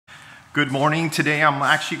Good morning. Today I'm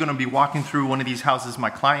actually going to be walking through one of these houses my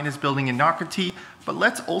client is building in Nocatee, but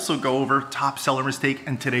let's also go over top seller mistake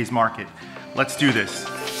in today's market. Let's do this.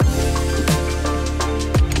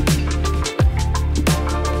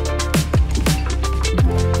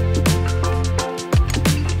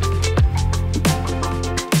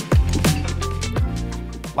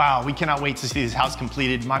 Wow, we cannot wait to see this house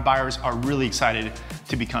completed. My buyers are really excited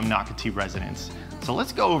to become Nocatee residents. So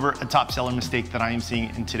let's go over a top seller mistake that I am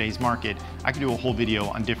seeing in today's market. I could do a whole video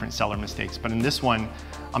on different seller mistakes, but in this one,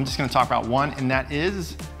 I'm just gonna talk about one, and that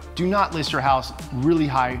is do not list your house really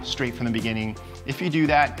high straight from the beginning. If you do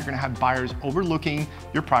that, you're gonna have buyers overlooking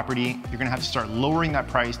your property. You're gonna have to start lowering that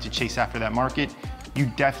price to chase after that market. You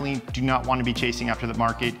definitely do not want to be chasing after the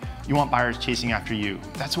market. You want buyers chasing after you.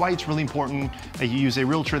 That's why it's really important that you use a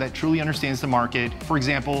realtor that truly understands the market. For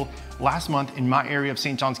example, last month in my area of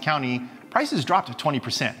St. Johns County, prices dropped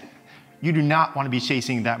 20%. You do not want to be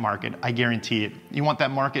chasing that market, I guarantee it. You want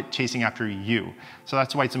that market chasing after you. So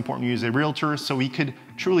that's why it's important to use a realtor so we could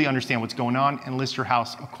truly understand what's going on and list your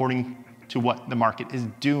house according to what the market is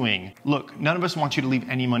doing. Look, none of us want you to leave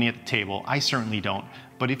any money at the table. I certainly don't.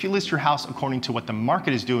 But if you list your house according to what the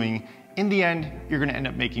market is doing, in the end, you're gonna end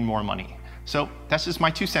up making more money. So that's just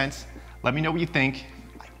my 2 cents. Let me know what you think.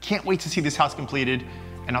 I can't wait to see this house completed,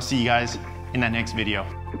 and I'll see you guys in that next video.